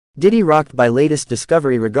Diddy rocked by latest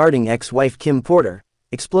discovery regarding ex-wife Kim Porter,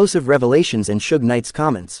 explosive revelations and Suge Knight's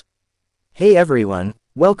comments. Hey everyone,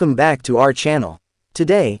 welcome back to our channel.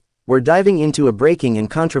 Today, we're diving into a breaking and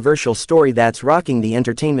controversial story that's rocking the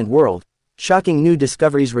entertainment world, shocking new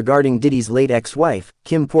discoveries regarding Diddy's late ex-wife,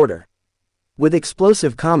 Kim Porter. With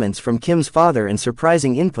explosive comments from Kim's father and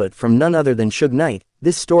surprising input from none other than Suge Knight,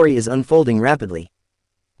 this story is unfolding rapidly.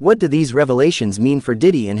 What do these revelations mean for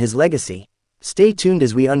Diddy and his legacy? Stay tuned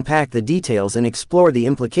as we unpack the details and explore the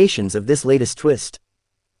implications of this latest twist.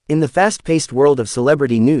 In the fast-paced world of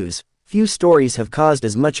celebrity news, few stories have caused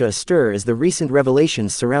as much a stir as the recent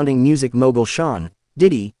revelations surrounding music mogul Sean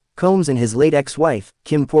Diddy Combs and his late ex-wife,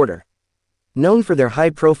 Kim Porter. Known for their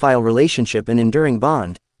high-profile relationship and enduring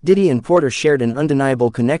bond, Diddy and Porter shared an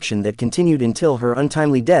undeniable connection that continued until her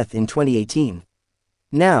untimely death in 2018.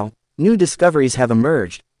 Now, new discoveries have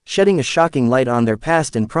emerged, shedding a shocking light on their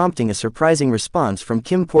past and prompting a surprising response from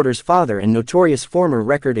Kim Porter's father and notorious former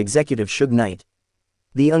record executive Suge Knight.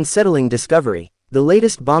 The unsettling discovery. The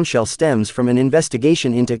latest bombshell stems from an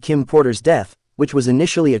investigation into Kim Porter's death, which was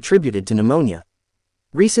initially attributed to pneumonia.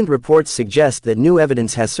 Recent reports suggest that new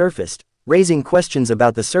evidence has surfaced, raising questions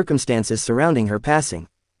about the circumstances surrounding her passing.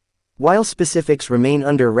 While specifics remain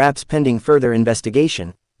under wraps pending further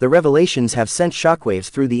investigation, the revelations have sent shockwaves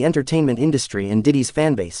through the entertainment industry and Diddy's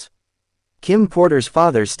fanbase. Kim Porter's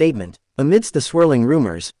father's statement. Amidst the swirling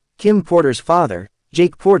rumors, Kim Porter's father,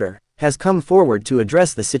 Jake Porter, has come forward to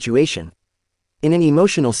address the situation. In an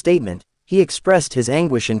emotional statement, he expressed his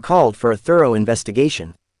anguish and called for a thorough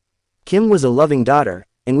investigation. Kim was a loving daughter,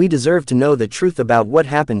 and we deserve to know the truth about what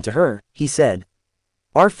happened to her, he said.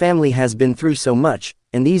 Our family has been through so much,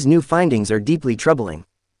 and these new findings are deeply troubling.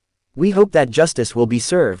 We hope that justice will be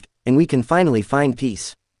served, and we can finally find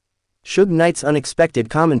peace. Suge Knight's unexpected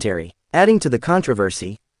commentary. Adding to the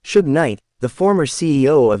controversy, Suge Knight, the former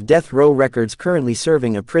CEO of Death Row Records currently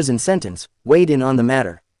serving a prison sentence, weighed in on the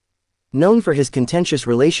matter. Known for his contentious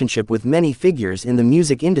relationship with many figures in the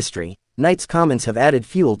music industry, Knight's comments have added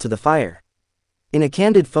fuel to the fire. In a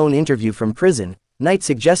candid phone interview from prison, Knight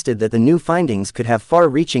suggested that the new findings could have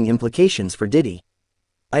far-reaching implications for Diddy.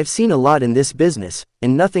 I've seen a lot in this business,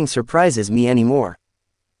 and nothing surprises me anymore.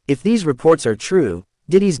 If these reports are true,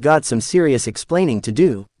 Diddy's got some serious explaining to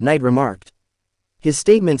do, Knight remarked. His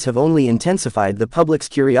statements have only intensified the public's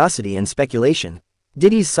curiosity and speculation.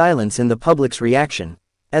 Diddy's silence and the public's reaction.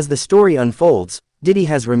 As the story unfolds, Diddy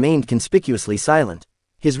has remained conspicuously silent.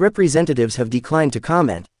 His representatives have declined to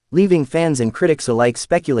comment, leaving fans and critics alike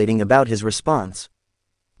speculating about his response.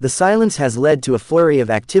 The silence has led to a flurry of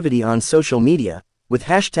activity on social media, with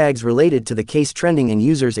hashtags related to the case trending and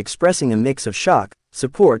users expressing a mix of shock,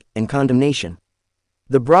 support, and condemnation.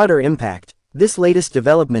 The broader impact. This latest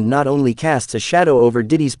development not only casts a shadow over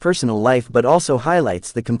Diddy's personal life but also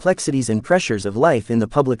highlights the complexities and pressures of life in the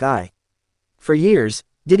public eye. For years,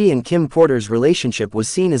 Diddy and Kim Porter's relationship was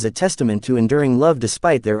seen as a testament to enduring love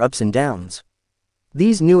despite their ups and downs.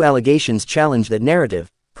 These new allegations challenge that narrative,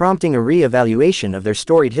 prompting a re-evaluation of their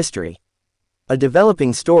storied history. A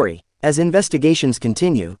developing story. As investigations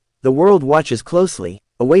continue, the world watches closely,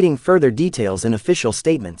 awaiting further details and official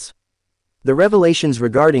statements. The revelations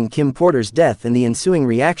regarding Kim Porter's death and the ensuing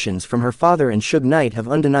reactions from her father and Suge Knight have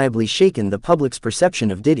undeniably shaken the public's perception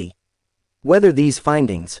of Diddy. Whether these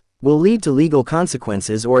findings will lead to legal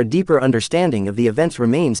consequences or a deeper understanding of the events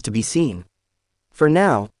remains to be seen. For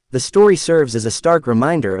now, the story serves as a stark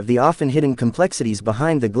reminder of the often hidden complexities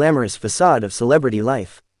behind the glamorous facade of celebrity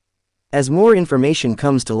life. As more information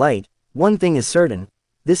comes to light, one thing is certain: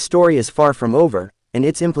 this story is far from over, and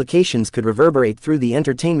its implications could reverberate through the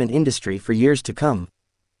entertainment industry for years to come.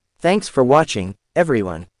 Thanks for watching,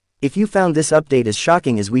 everyone. If you found this update as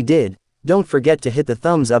shocking as we did, don't forget to hit the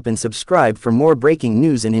thumbs up and subscribe for more breaking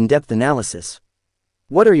news and in-depth analysis.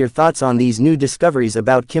 What are your thoughts on these new discoveries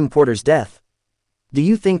about Kim Porter's death? Do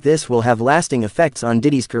you think this will have lasting effects on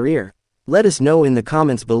Diddy's career? Let us know in the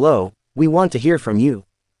comments below. We want to hear from you.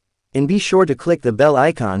 And be sure to click the bell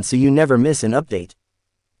icon so you never miss an update.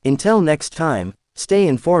 Until next time, stay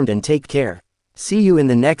informed and take care. See you in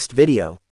the next video.